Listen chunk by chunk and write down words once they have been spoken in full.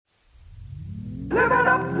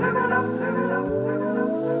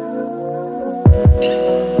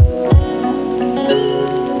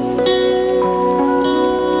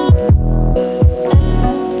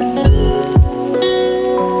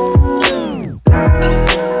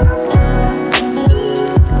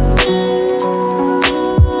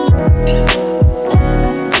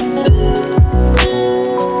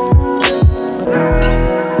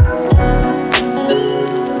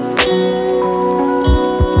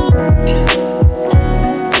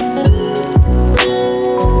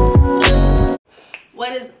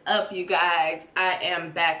You guys, I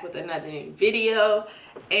am back with another new video,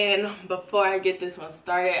 and before I get this one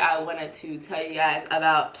started, I wanted to tell you guys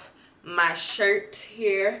about my shirt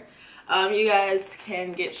here. You guys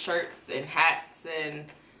can get shirts and hats and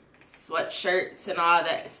sweatshirts and all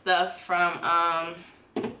that stuff from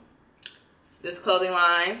this clothing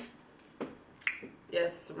line.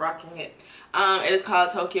 Yes, rocking it. It is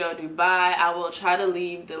called Tokyo Dubai. I will try to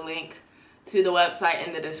leave the link to the website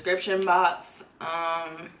in the description box.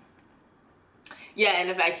 Yeah, and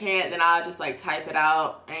if I can't, then I'll just like type it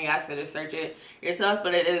out and you guys can just search it yourselves.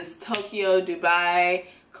 But it is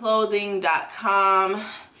TokyoDubaiClothing.com,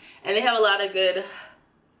 and they have a lot of good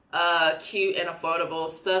cute and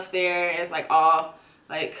affordable stuff there. It's like all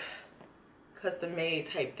like custom made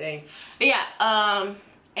type thing. But yeah,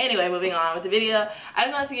 anyway, moving on with the video, I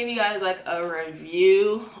just wanted to give you guys like a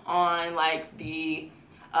review on like the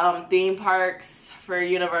theme parks for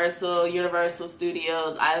Universal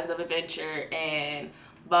Studios, Islands of Adventure, and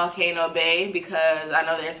Volcano Bay, because I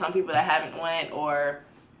know there's some people that haven't went, or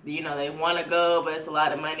you know, they want to go but it's a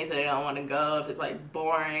lot of money so they don't want to go if it's like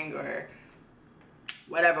boring or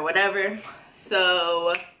whatever.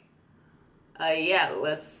 So yeah,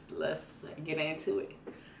 let's get into it.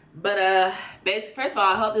 But basically, first of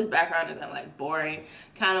all, I hope this background isn't like boring.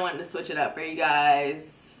 Kind of wanted to switch it up for you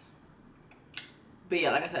guys. But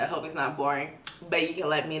yeah, like I said, I hope it's not boring, but you can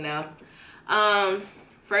let me know.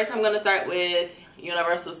 First, I'm going to start with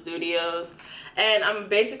Universal Studios. And I'm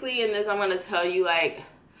basically in this, I'm going to tell you like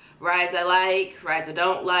rides I like, rides I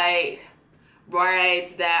don't like,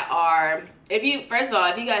 rides that are, first of all,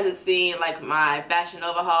 if you guys have seen like my Fashion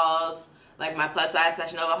Nova hauls, like my plus size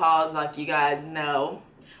Fashion Nova hauls, like you guys know,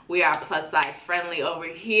 we are plus size friendly over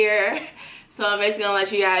here. So I'm basically going to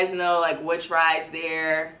let you guys know like which rides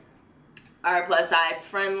there are plus size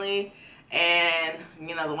friendly, and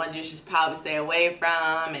you know, the ones you should probably stay away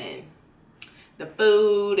from, and the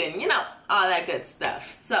food, and you know, all that good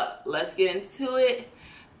stuff. So let's get into it.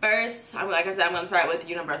 First, like I said, I'm going to start with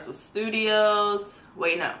Universal Studios.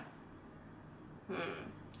 Wait, no.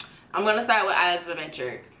 I'm going to start with Islands of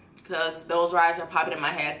Adventure because those rides are popping in my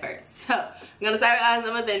head first. So I'm going to start with Islands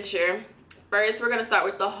of Adventure. First, we're going to start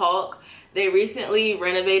with the Hulk. They recently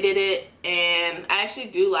renovated it, and I actually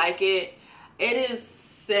do like it. It is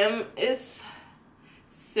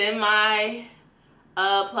semi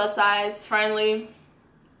plus size friendly.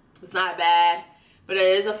 It's not bad, but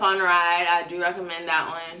it is a fun ride. I do recommend that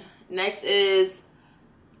one. Next is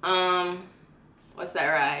what's that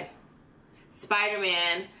ride?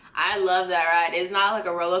 Spider-Man. I love that ride. It's not like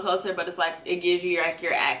a roller coaster, but it's like it gives you like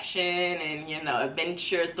your action and, you know,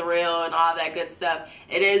 adventure, thrill, and all that good stuff.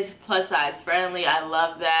 It is plus size friendly. I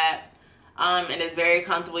love that. And it's very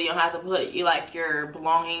comfortable. You don't have to put your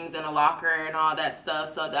belongings in a locker and all that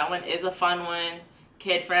stuff. So that one is a fun one.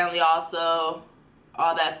 Kid friendly also.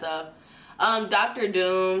 All that stuff. Doctor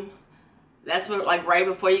Doom. That's what, like right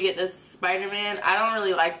before you get to Spider-Man. I don't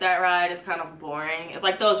really like that ride. It's kind of boring. It's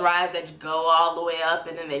like those rides that go all the way up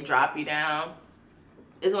and then they drop you down.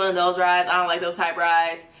 It's one of those rides. I don't like those type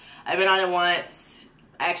rides. I've been on it once.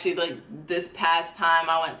 Actually, like this past time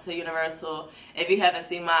I went to Universal. If you haven't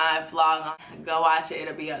seen my vlog, go watch it.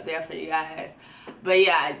 It'll be up there for you guys. But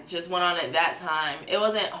yeah, I just went on it that time. It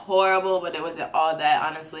wasn't horrible, but it wasn't all that,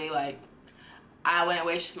 honestly. Like, I wouldn't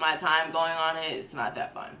waste my time going on it. It's not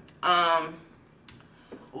that fun.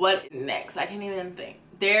 What next? I can't even think.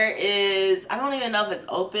 There is, I don't even know if it's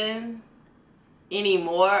open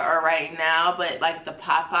anymore or right now, but like the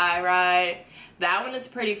Popeye ride. That one is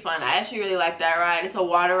pretty fun. I actually really like that ride. It's a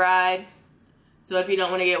water ride. So if you don't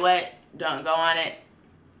want to get wet, don't go on it.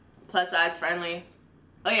 Plus size friendly.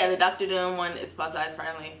 Oh yeah, the Dr. Doom one is plus size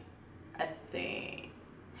friendly, I think.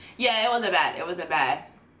 Yeah, it wasn't bad. It wasn't bad.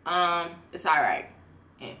 It's alright.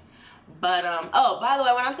 Yeah. But oh, by the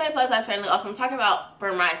way, when I'm saying plus size friendly, also I'm talking about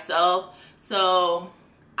for myself. So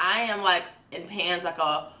I am like in pants like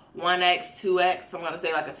a 1X, 2X. I'm gonna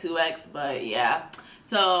say like a 2X, but yeah.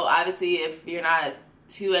 So obviously if you're not a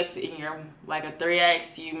 2X and you're like a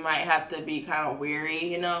 3X, you might have to be kind of weary,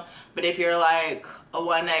 you know. But if you're like a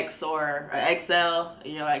 1X or an XL,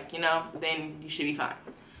 you're like, you know, then you should be fine.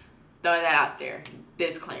 Throwing that out there.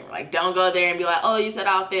 Disclaimer. Like, don't go there and be like, oh, you said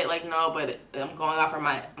outfit. Like, no, but I'm going off for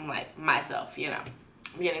myself, you know.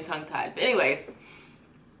 I'm getting tongue-tied. But anyways.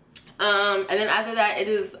 And then after that, it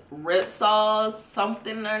is Ripsaw's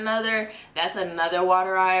something or another. That's another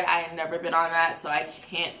water ride. I had never been on that, so I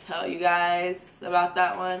can't tell you guys about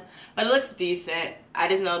that one. But it looks decent. I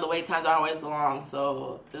just know the wait times are always long,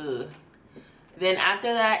 so ugh. Then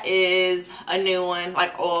after that is a new one,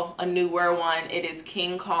 like, oh, a newer one. It is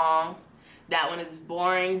King Kong. That one is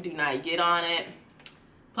boring. Do not get on it.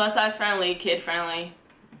 Plus size friendly, kid friendly,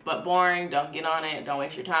 but boring. Don't get on it. Don't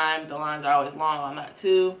waste your time. The lines are always long on that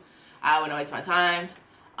too. I wouldn't waste my time.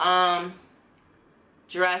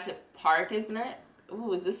 Jurassic Park is next.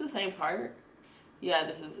 Ooh, is this the same part? Yeah,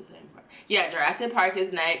 this is the same part. Yeah, Jurassic Park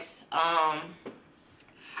is next.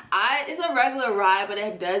 It's a regular ride, but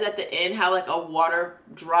it does at the end have like a water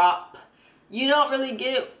drop. You don't really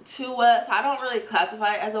get too wet, so I don't really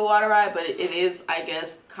classify it as a water ride, but it is, I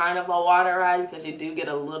guess, kind of a water ride because you do get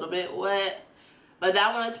a little bit wet. But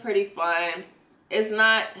that one is pretty fun. It's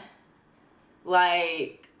not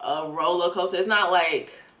like a roller coaster. It's not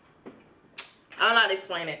like, I'm not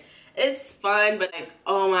explaining it. It's fun, but like,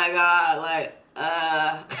 oh my god, like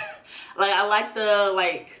like I like the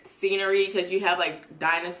like scenery because you have like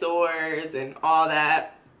dinosaurs and all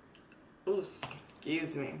that. Ooh,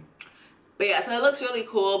 excuse me. But yeah, so it looks really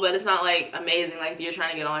cool, but it's not like amazing like if you're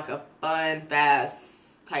trying to get on like a fun,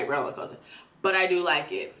 fast type roller coaster. But I do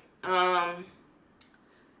like it. What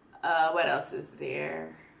else is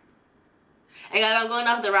there? And guys, I'm going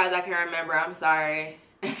off the rides I can remember. I'm sorry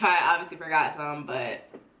if I obviously forgot some, but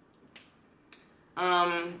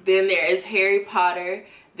then there is Harry Potter.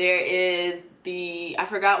 There is I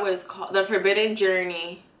forgot what it's called. The Forbidden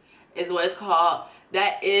Journey is what it's called.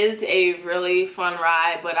 That is a really fun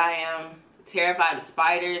ride, but I am terrified of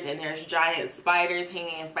spiders, and there's giant spiders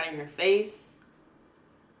hanging in front of your face.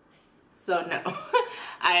 So no,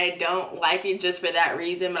 I don't like it just for that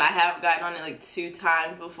reason, but I have gotten on it like 2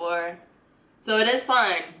 times before. So it is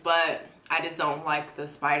fun, but I just don't like the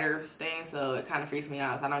spiders thing, so it kind of freaks me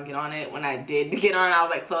out, so I don't get on it. When I did get on it, I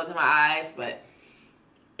was like closing my eyes, but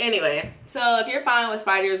anyway. So if you're fine with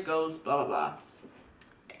spiders, ghosts, blah, blah, blah.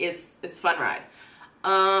 It's a fun ride.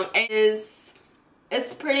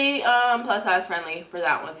 It's pretty plus size friendly for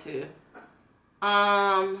that one too.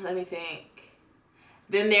 Let me think.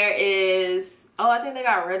 Then there is, oh, I think they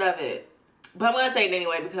got rid of it. But I'm gonna say it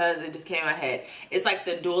anyway because it just came in my head. It's like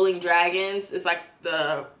the Dueling Dragons. It's like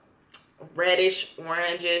the reddish,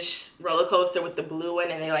 orangish roller coaster with the blue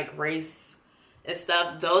one, and they like race and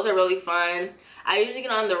stuff. Those are really fun. I usually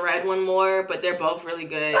get on the red one more, but they're both really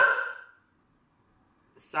good.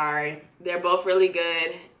 Sorry. They're both really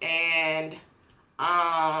good. And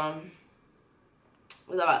what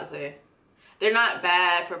was I about to say? They're not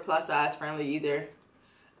bad for plus size friendly either.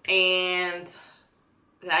 And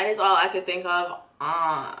that is all I could think of.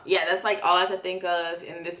 Yeah, that's like all I could think of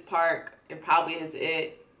in this park. It probably is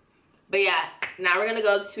it. But yeah, now we're gonna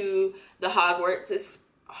go to the Hogwarts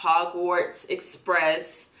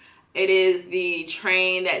Express. It is the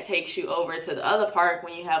train that takes you over to the other park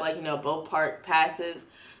when you have like, you know, both park passes.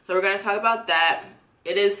 So we're gonna talk about that.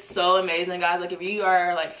 It is so amazing, guys. Like if you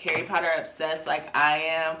are like Harry Potter obsessed like I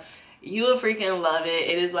am, you will freaking love it.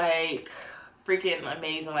 It is like freaking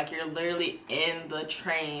amazing. Like you're literally in the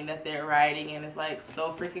train that they're riding, and it's like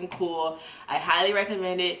so freaking cool. I highly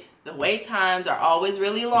recommend it. The wait times are always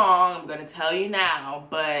really long, I'm gonna tell you now,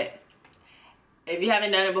 but if you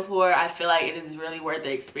haven't done it before, I feel like it is really worth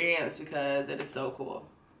the experience because it is so cool.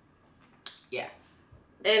 Yeah,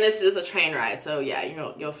 and it's just a train ride, so yeah,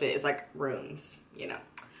 you'll fit. It's like rooms, you know.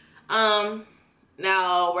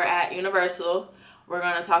 Now we're at Universal. We're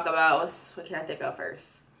gonna talk about what can I think of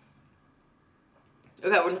first?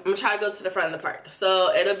 Okay, I'm gonna try to go to the front of the park.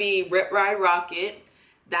 So it'll be Rip Ride Rocket.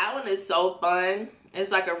 That one is so fun. It's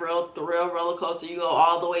like a real thrill roller coaster. You go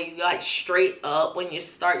all the way, you go like straight up. When you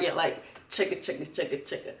start, you're like chicka chicka chicka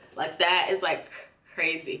chicka. Like that is like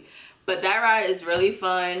crazy. But that ride is really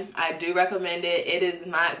fun. I do recommend it. It is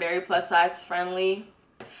not very plus size friendly.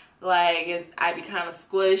 Like I'd be kind of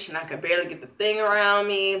squished and I could barely get the thing around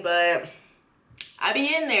me, but I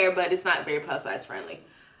be in there, but it's not very plus size friendly.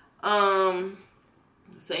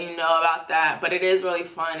 So you know about that, but it is really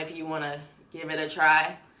fun if you want to give it a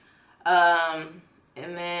try.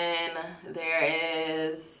 And then there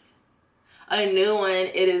is a new one.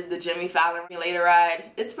 It is the Jimmy Fallon Simulator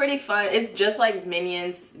ride. It's pretty fun. It's just like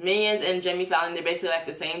Minions and Jimmy Fallon. They're basically like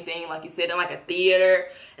the same thing. Like you sit in like a theater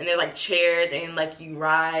and there's like chairs and like you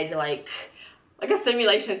ride like a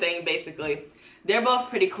simulation thing basically. they're both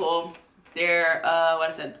pretty cool. They're what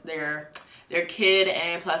I said, they're kid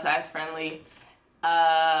and plus size friendly.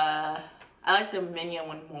 I like the Minion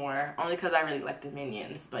one more, only because I really like the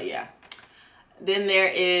Minions, but yeah. Then there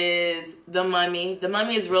is the Mummy. The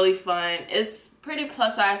Mummy is really fun. It's pretty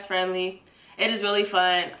plus size friendly. It is really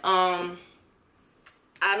fun. I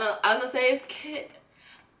was gonna say it's kid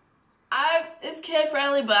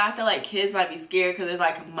friendly, but I feel like kids might be scared because there's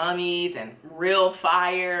like mummies and real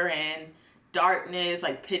fire and darkness,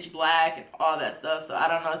 like pitch black and all that stuff. So I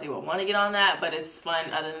don't know if they would want to get on that, but it's fun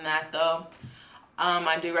other than that though.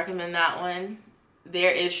 I do recommend that one.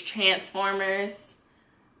 There is Transformers.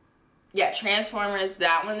 Yeah, Transformers,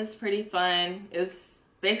 that one is pretty fun. It's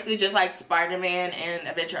basically just like Spider-Man and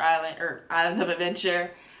Adventure Island, or Islands of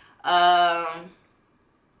Adventure.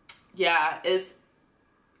 Yeah, it's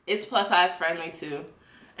plus size friendly too,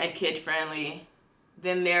 and kid friendly.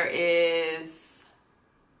 Then there is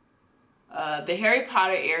the Harry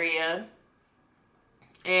Potter area.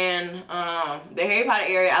 And the Harry Potter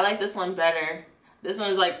area, I like this one better. This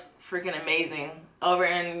one is like freaking amazing. Over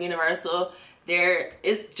in Universal,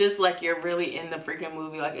 it's just like you're really in the freaking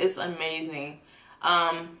movie. Like, it's amazing.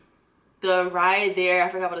 The ride there,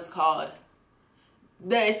 I forgot what it's called.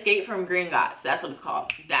 The Escape from Gringotts, that's what it's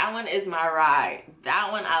called. That one is my ride.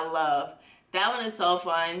 That one I love. That one is so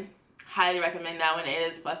fun. Highly recommend that one.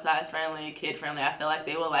 It is plus size friendly, kid friendly. I feel like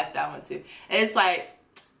they will like that one too. It's like,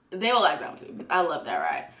 they will like that one too. I love that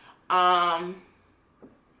ride.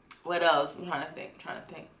 What else? I'm trying to think.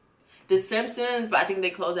 The Simpsons, but I think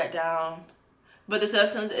they closed that down. But The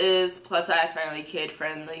Simpsons is plus size friendly, kid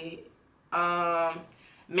friendly.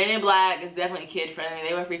 Men in Black is definitely kid friendly.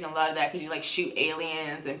 They would freaking love that because you like shoot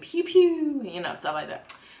aliens and pew pew, you know, stuff like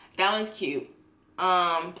that. That one's cute.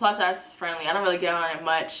 Plus size friendly. I don't really get on it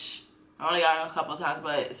much. I only got on it a couple of times,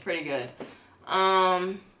 but it's pretty good.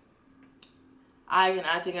 I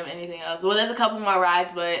cannot think of anything else. Well, there's a couple more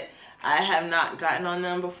rides, but I have not gotten on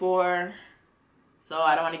them before, so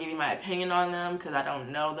I don't want to give you my opinion on them because I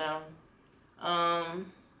don't know them.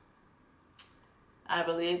 I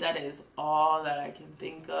believe that is all that I can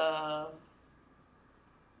think of.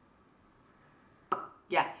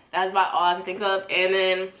 Yeah, that's about all I can think of. And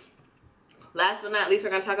then, last but not least,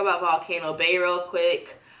 we're going to talk about Volcano Bay real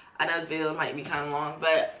quick. I know this video might be kind of long,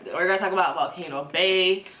 but we're going to talk about Volcano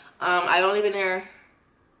Bay. I've only been there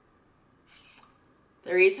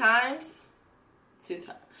 3 times. 2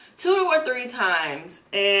 or 3 times,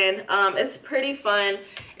 and it's pretty fun.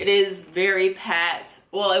 It is very packed.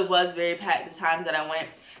 Well, it was very packed the times that I went.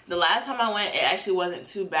 The last time I went, it actually wasn't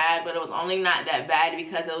too bad, but it was only not that bad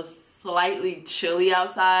because it was slightly chilly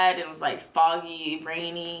outside. It was like foggy,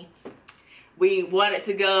 rainy. We wanted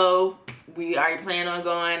to go. We already planned on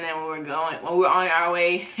going, and when we were on our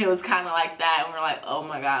way, it was kind of like that, and we're like, oh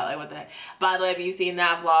my god, like what the heck. By the way, if you've seen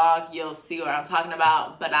that vlog, you'll see what I'm talking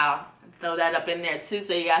about, but I'll throw that up in there too,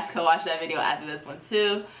 so you guys can watch that video after this one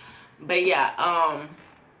too. But yeah,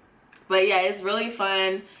 it's really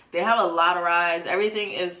fun. They have a lot of rides.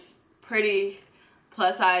 Everything is pretty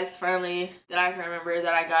plus size friendly that I can remember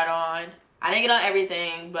that I got on. I didn't get on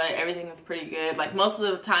everything, but everything is pretty good. Like, most of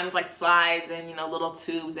the time it's like slides and, you know, little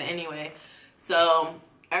tubes anyway. So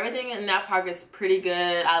everything in that park is pretty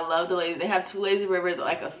good. I love the lazy. They have 2 lazy rivers,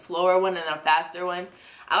 like a slower one and a faster one.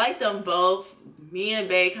 I like them both. Me and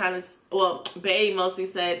Bae kind of, well, Bae mostly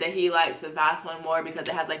said that he likes the fast one more because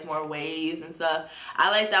it has like more waves and stuff. I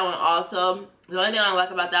like that one also. The only thing I don't like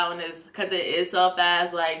about that one is because it is so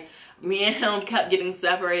fast, like, me and him kept getting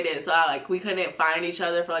separated, so we couldn't find each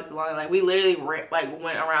other for like the long, like, we literally like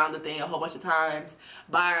went around the thing a whole bunch of times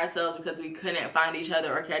by ourselves because we couldn't find each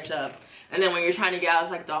other or catch up. And then when you're trying to get out,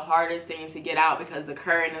 it's like the hardest thing to get out because the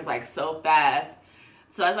current is like so fast.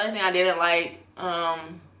 So that's the only thing I didn't like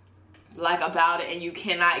about it. And you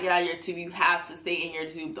cannot get out of your tube. You have to stay in your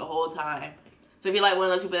tube the whole time. So if you're like one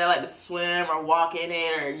of those people that like to swim or walk in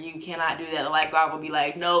it, or you cannot do that, the lifeguard will be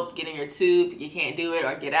like, nope, get in your tube, you can't do it,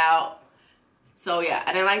 or get out. So yeah,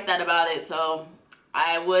 I didn't like that about it. So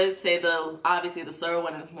I would say obviously the slower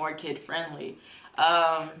one is more kid friendly.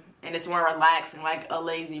 And it's more relaxing, like a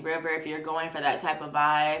lazy river if you're going for that type of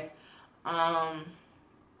vibe.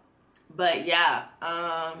 But yeah,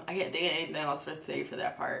 I can't think of anything else to say for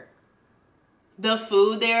that part. The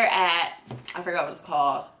food there at, I forgot what it's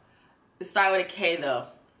called. It started with a K though.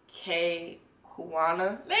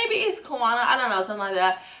 Kiwana? Maybe it's Kiwana. I don't know, something like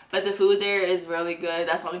that. But the food there is really good.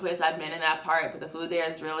 That's the only place I've been in that part, but the food there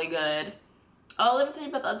is really good. Oh, let me tell you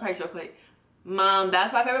about the other parts real quick.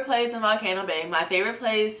 That's my favorite place in Volcano Bay. My favorite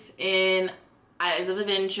place in Islands of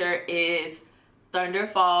Adventure is Thunder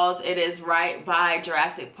Falls. It is right by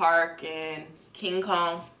Jurassic Park and King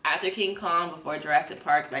Kong. after King Kong, before Jurassic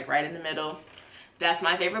Park, like right in the middle. That's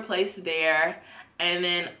my favorite place there. And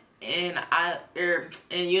then in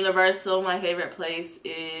Universal, my favorite place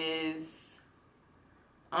is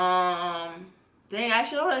dang, I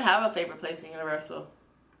actually don't really have a favorite place in Universal.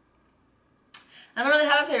 I don't really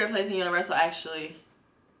have a favorite place in Universal, actually.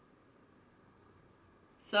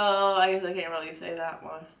 So I guess I can't really say that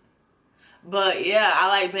one. But yeah, I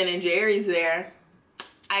like Ben and Jerry's there.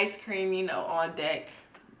 Ice cream, you know, on deck.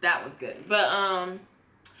 That one's good. But oh,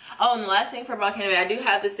 and the last thing for Volcano Bay, I do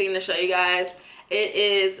have this thing to show you guys. It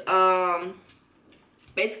is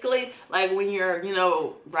basically like when you're, you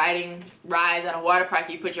know, riding rides at a water park,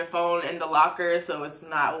 you put your phone in the locker so it's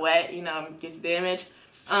not wet, you know, gets damaged.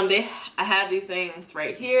 I have these things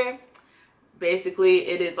right here. Basically,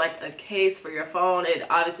 it is like a case for your phone. It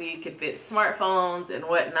obviously can fit smartphones and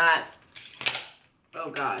whatnot. Oh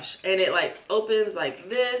gosh. And it like opens like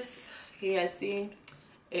this. Can you guys see?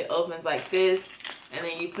 It opens like this. And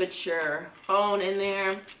then you put your phone in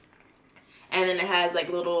there. And then it has like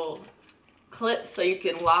little clips so you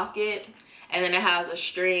can lock it. And then it has a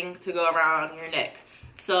string to go around your neck.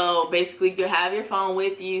 So basically you have your phone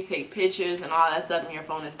with you, take pictures and all that stuff, and your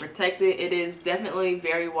phone is protected. It is definitely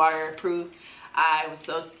very waterproof. I was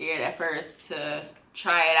so scared at first to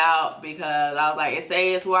try it out because I was like, it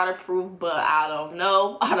says it's waterproof, but I don't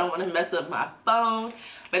know. I don't want to mess up my phone.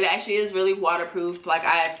 But it actually is really waterproof. Like,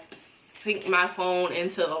 I sink my phone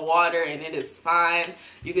into the water and it is fine.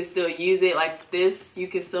 You can still use it like this. You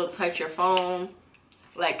can still touch your phone.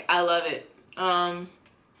 Like, I love it.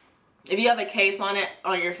 If you have a case on it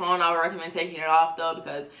on your phone, I would recommend taking it off though,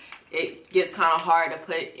 because it gets kind of hard to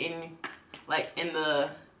put in, like, in the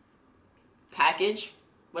package,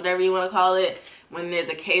 whatever you want to call it, when there's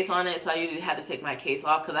a case on it. So I usually have to take my case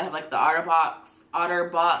off because I have like the otter box,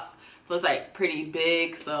 so it's like pretty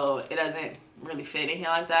big, so it doesn't really fit in here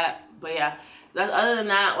like that. But yeah, other than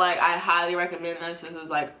that, like, I highly recommend this. This is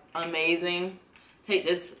like amazing. Take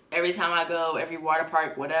this every time I go, every water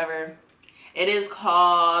park, whatever. It is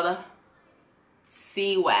called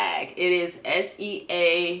Seawag. It is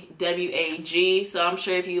SEAWAG. So I'm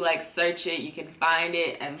sure if you like search it, you can find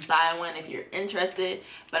it and buy one if you're interested.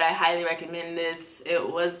 But I highly recommend this. It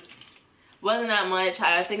wasn't that much.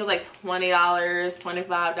 I think it was like $20,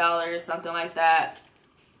 $25, something like that.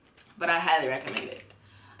 But I highly recommend it.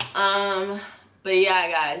 But yeah,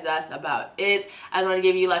 guys, that's about it. I want to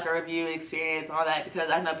give you like a review experience and all that, because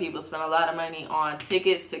I know people spend a lot of money on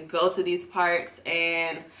tickets to go to these parks,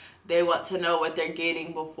 and they want to know what they're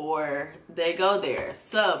getting before they go there.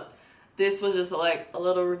 So this was just like a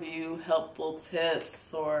little review, helpful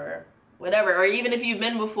tips or whatever. Or even if you've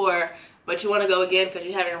been before but you want to go again because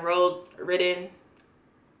you haven't ridden,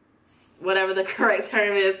 whatever the correct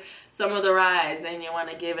term is, some of the rides, and you want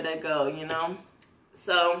to give it a go, you know.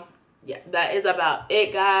 So yeah, that is about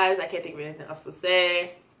it, guys. I can't think of anything else to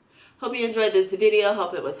say. Hope you enjoyed this video.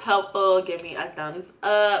 Hope it was helpful. Give me a thumbs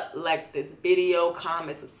up, like this video,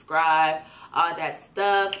 comment, subscribe, all that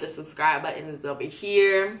stuff. The subscribe button is over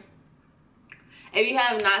here. If you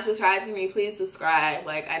have not subscribed to me, please subscribe.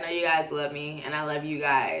 Like, I know you guys love me and I love you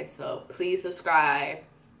guys, so please subscribe.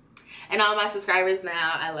 And all my subscribers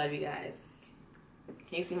now, I love you guys.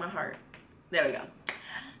 Can you see my heart? There we go.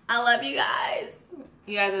 I love you guys.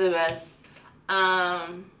 You guys are the best.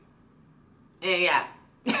 And yeah,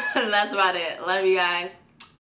 that's about it. Love you guys.